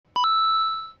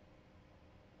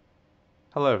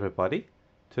Hello everybody.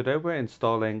 Today we're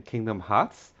installing Kingdom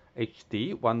Hearts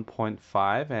HD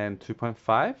 1.5 and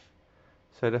 2.5.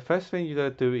 So the first thing you gotta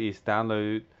do is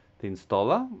download the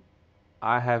installer.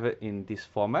 I have it in this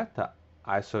format, the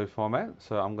ISO format.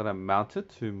 So I'm gonna mount it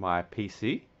to my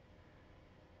PC.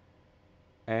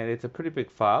 And it's a pretty big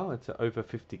file, it's over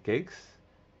 50 gigs.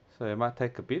 So it might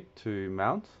take a bit to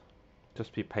mount.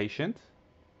 Just be patient.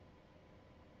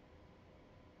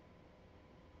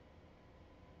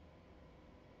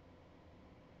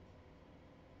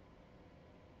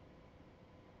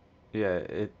 Yeah,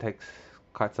 it takes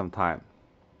quite some time.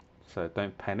 So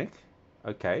don't panic.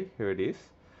 Okay, here it is.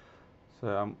 So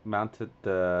I mounted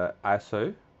the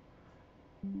ISO.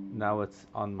 Now it's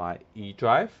on my E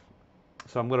drive.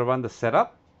 So I'm gonna run the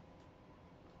setup.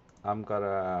 I'm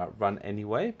gonna run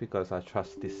anyway because I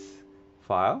trust this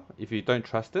file. If you don't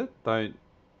trust it, don't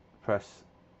press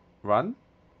run.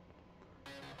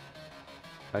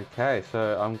 Okay,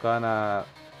 so I'm gonna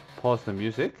pause the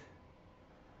music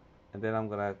and then I'm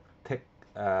gonna take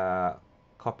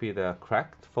copy the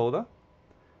cracked folder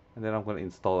and then I'm gonna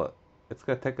install it. It's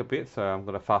gonna take a bit, so I'm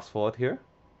gonna fast forward here.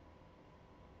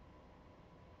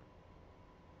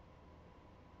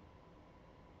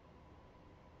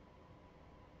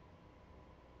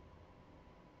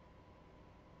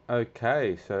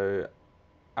 Okay, so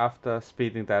after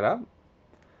speeding that up,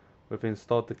 we've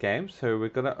installed the game. So we're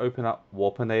gonna open up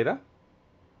Warpinator.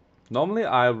 Normally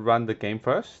I run the game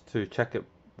first to check it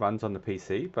runs on the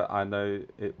PC, but I know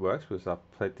it works because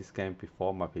I've played this game before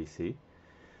on my PC.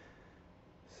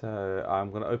 So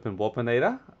I'm gonna open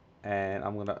Warpinator and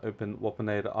I'm gonna open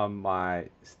Warpinator on my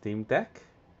Steam Deck.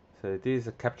 So this is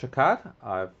a capture card.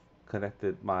 I've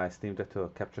connected my Steam Deck to a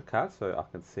capture card so I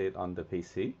can see it on the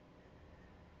PC.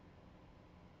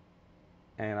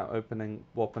 And I'm opening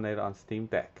Warpinator on Steam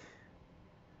Deck.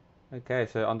 Okay,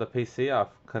 so on the PC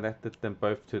I've connected them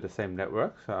both to the same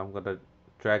network, so I'm going to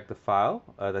drag the file,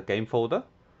 the game folder,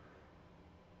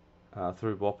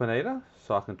 through Warpinator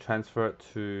so I can transfer it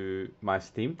to my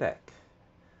Steam Deck.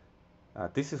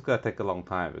 This is going to take a long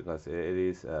time because it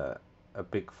is a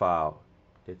big file.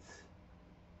 It's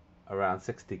around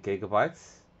 60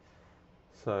 gigabytes,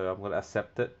 so I'm going to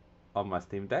accept it on my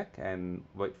Steam Deck and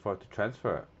wait for it to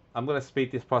transfer. I'm going to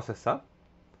speed this process up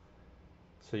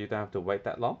so you don't have to wait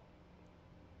that long.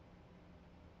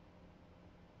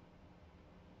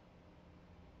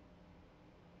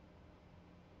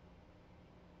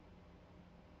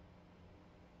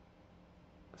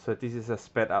 So this is a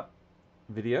sped up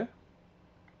video.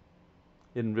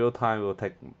 In real time it will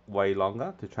take way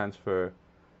longer to transfer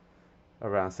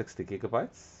around 60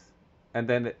 gigabytes. And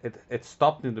then it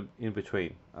stopped in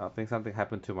between. I think something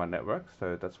happened to my network,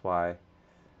 so that's why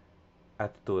I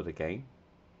had to do it again.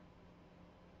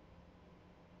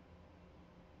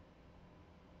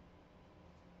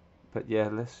 But yeah,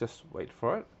 let's just wait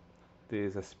for it.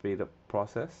 This is a speed up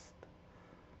process.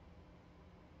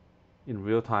 In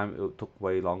real time it took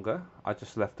way longer. I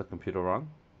just left the computer on.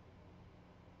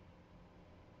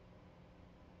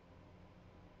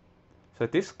 So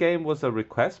this game was a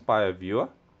request by a viewer.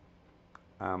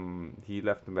 He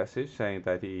left a message saying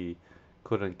that he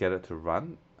couldn't get it to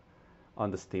run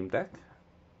on the Steam Deck.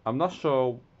 I'm not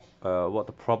sure what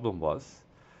the problem was.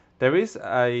 There is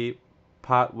a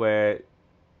part where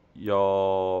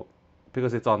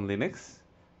because it's on Linux,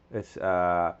 it's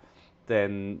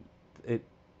then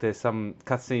there's some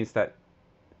cutscenes that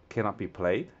cannot be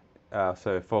played.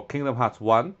 So for Kingdom Hearts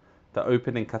 1, the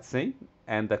opening cutscene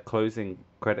and the closing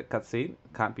credit cutscene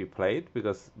can't be played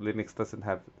because Linux doesn't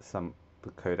have the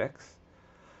codecs.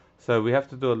 So we have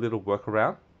to do a little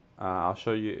workaround. I'll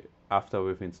show you after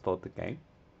we've installed the game.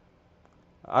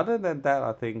 Other than that,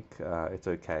 I think it's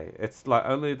okay. It's like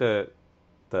only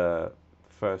the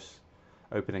first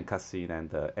opening cutscene and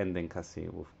the ending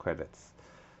cutscene with credits.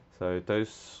 So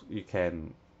those you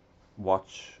can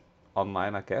watch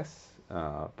online, I guess.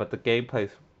 But the game plays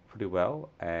pretty well,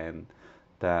 and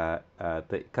the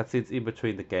cutscenes in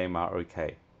between the game are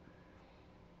okay.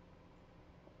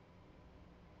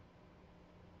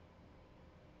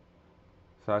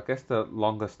 So I guess the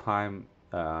longest time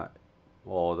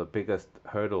or the biggest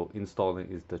hurdle installing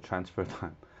is the transfer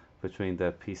time between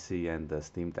the PC and the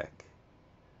Steam Deck.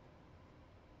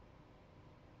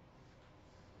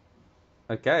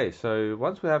 Okay, so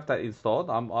once we have that installed,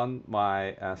 I'm on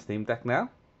my Steam Deck now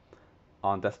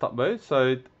on desktop mode.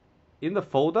 So in the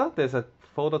folder, there's a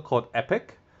folder called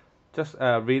Epic. Just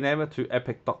rename it to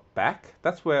epic.back.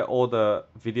 That's where all the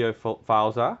video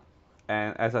files are.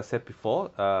 And as I said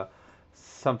before,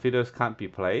 some videos can't be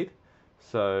played.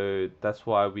 So that's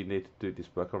why we need to do this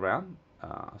workaround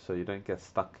so you don't get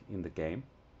stuck in the game.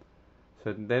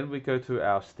 So then we go to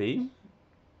our Steam,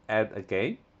 add a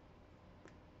game,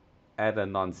 add a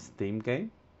non-Steam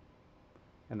game,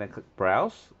 and then click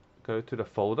Browse, go to the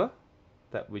folder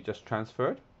that we just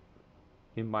transferred.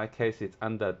 In my case, it's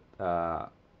under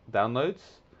Downloads,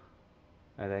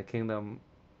 and then Kingdom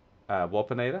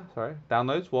Warpinator,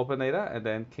 Downloads, Warpinator, and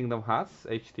then Kingdom Hearts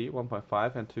HD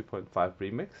 1.5 and 2.5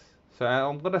 Remix. So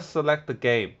I'm going to select the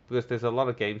game, because there's a lot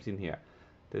of games in here.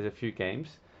 There's a few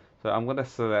games. So I'm going to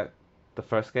select the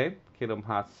first game, Kingdom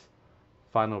Hearts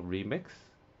Final Remix,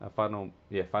 Final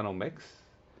Mix.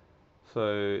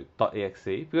 So .exe,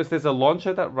 because there's a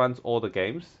launcher that runs all the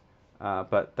games,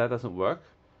 but that doesn't work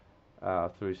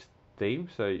through Steam.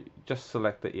 So just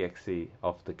select the exe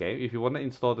of the game. If you want to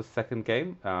install the second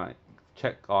game,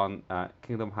 check on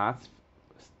Kingdom Hearts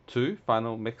 2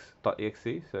 Final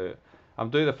Mix.exe. So I'm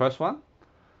doing the first one.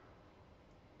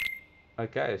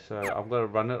 Okay, so I'm going to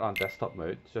run it on desktop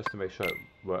mode just to make sure it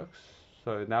works.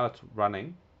 So now it's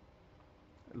running.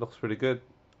 It looks pretty good.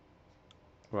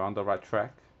 We're on the right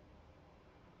track.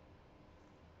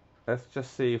 Let's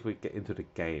just see if we get into the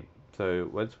game. So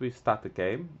once we start the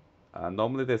game,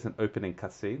 normally there's an opening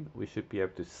cutscene. We should be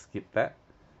able to skip that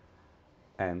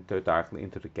and go directly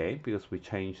into the game, because we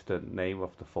changed the name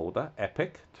of the folder,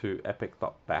 Epic, to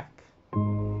epic.back.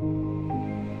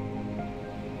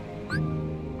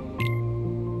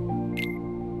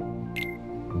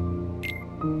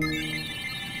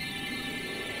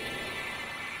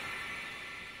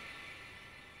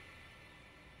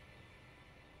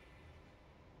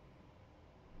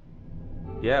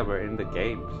 Yeah, we're in the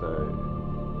game. So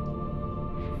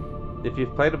if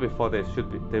you've played it before, there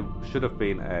should have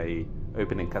been a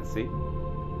opening cutscene.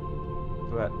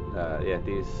 But yeah,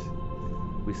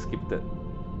 we skipped it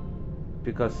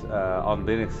because on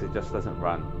Linux it just doesn't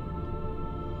run.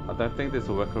 I don't think there's a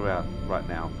workaround right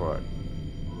now for it.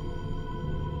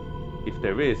 If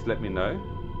there is, let me know.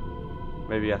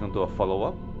 Maybe I can do a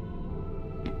follow-up.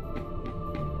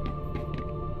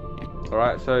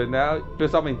 Alright, so now,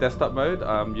 because I'm in desktop mode,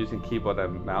 I'm using keyboard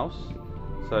and mouse.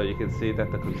 So you can see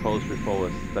that the controls before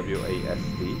was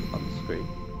WASD on the screen.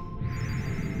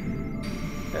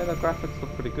 Yeah, the graphics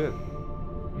look pretty good.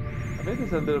 I think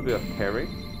there's a little bit of tearing.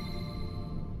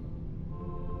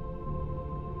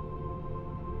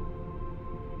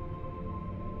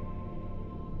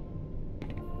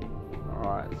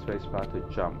 Alright, spacebar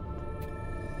to jump.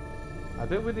 I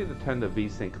think we need to turn the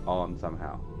VSync on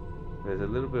somehow. There's a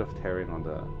little bit of tearing on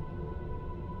the...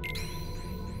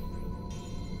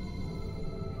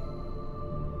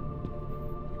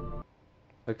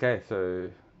 Okay, so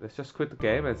let's just quit the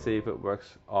game and see if it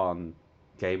works on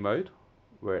game mode,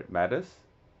 where it matters.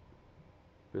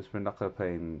 Because we're not gonna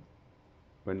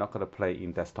play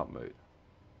in desktop mode.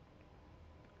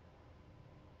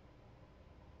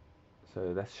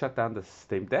 So let's shut down the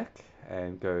Steam Deck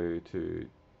and go to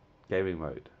gaming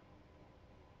mode.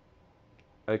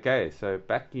 Okay, so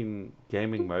back in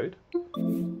gaming mode.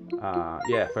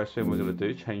 Yeah, first thing we're going to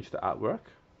do, change the artwork.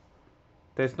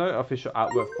 There's no official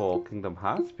artwork for Kingdom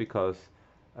Hearts because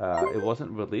it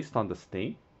wasn't released on the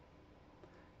Steam.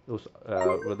 It was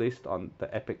released on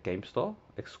the Epic Game Store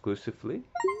exclusively.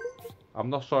 I'm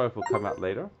not sure if it will come out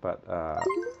later, but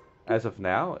as of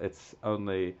now, it's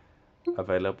only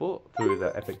available through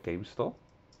the Epic Game Store.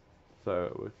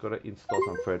 So we've got to install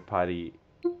some third-party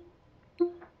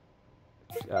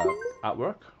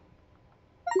artwork.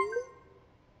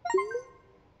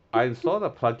 I installed a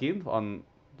plugin on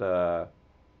the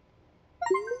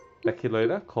Becky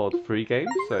Loader called Free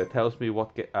Games, so it tells me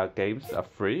what games are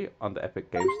free on the Epic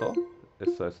Game Store.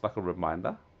 So it's like a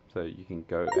reminder, so you can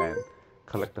go and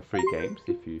collect the free games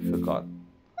if you forgot.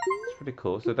 It's pretty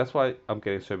cool, so that's why I'm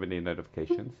getting so many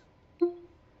notifications.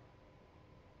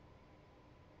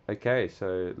 Okay,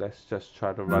 so let's just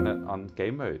try to run it on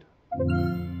game mode.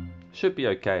 Should be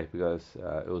okay because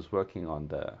it was working on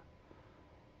the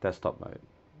desktop mode.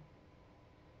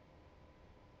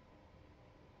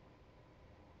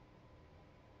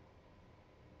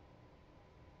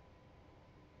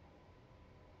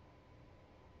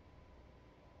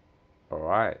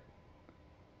 Alright,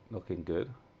 looking good.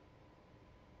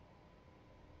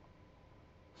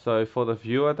 So for the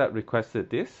viewer that requested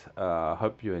this,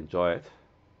 hope you enjoy it.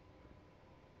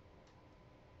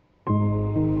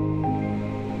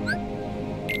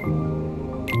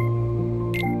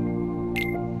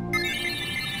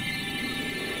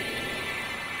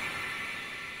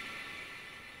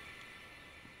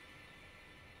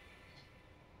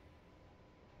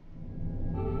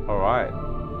 Alright,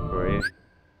 we're in.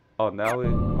 Oh, now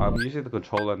I'm using the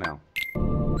controller now.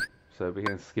 So we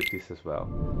can skip this as well.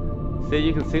 See,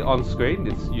 you can see on screen,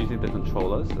 it's using the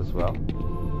controllers as well.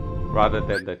 rather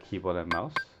than the keyboard and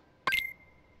mouse.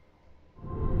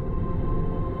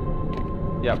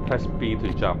 Yeah, press B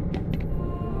to jump.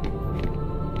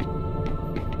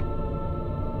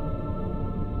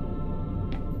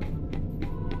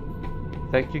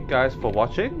 Thank you guys for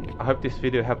watching. I hope this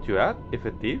video helped you out. If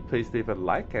it did, please leave a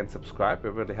like and subscribe.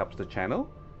 It really helps the channel.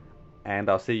 And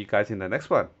I'll see you guys in the next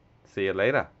one. See you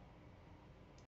later.